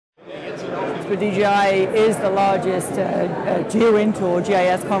but DGI is the largest GeoInt or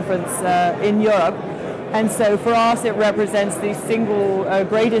GIS conference in Europe. And so for us, it represents the single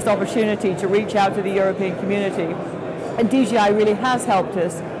greatest opportunity to reach out to the European community. And DGI really has helped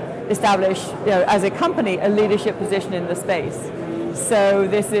us establish, as a company, a leadership position in the space. So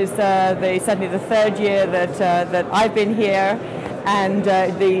this is certainly the third year that I've been here, and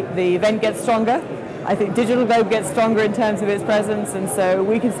the event gets stronger. I think Digital Globe gets stronger in terms of its presence, and so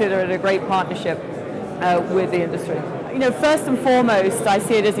we consider it a great partnership with the industry. First and foremost, I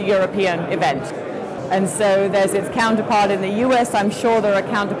see it as a European event. And so there's its counterpart in the US. I'm sure there are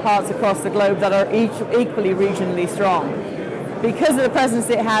counterparts across the globe that are equally regionally strong. Because of the presence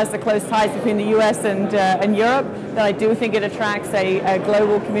it has, the close ties between the US and Europe, that I do think it attracts a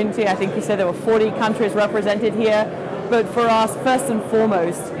global community. I think you said there were 40 countries represented here. But for us, first and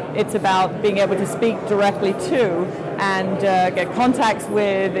foremost, it's about being able to speak directly to and get contacts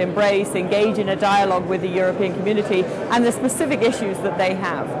with, embrace, engage in a dialogue with the European community and the specific issues that they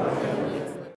have.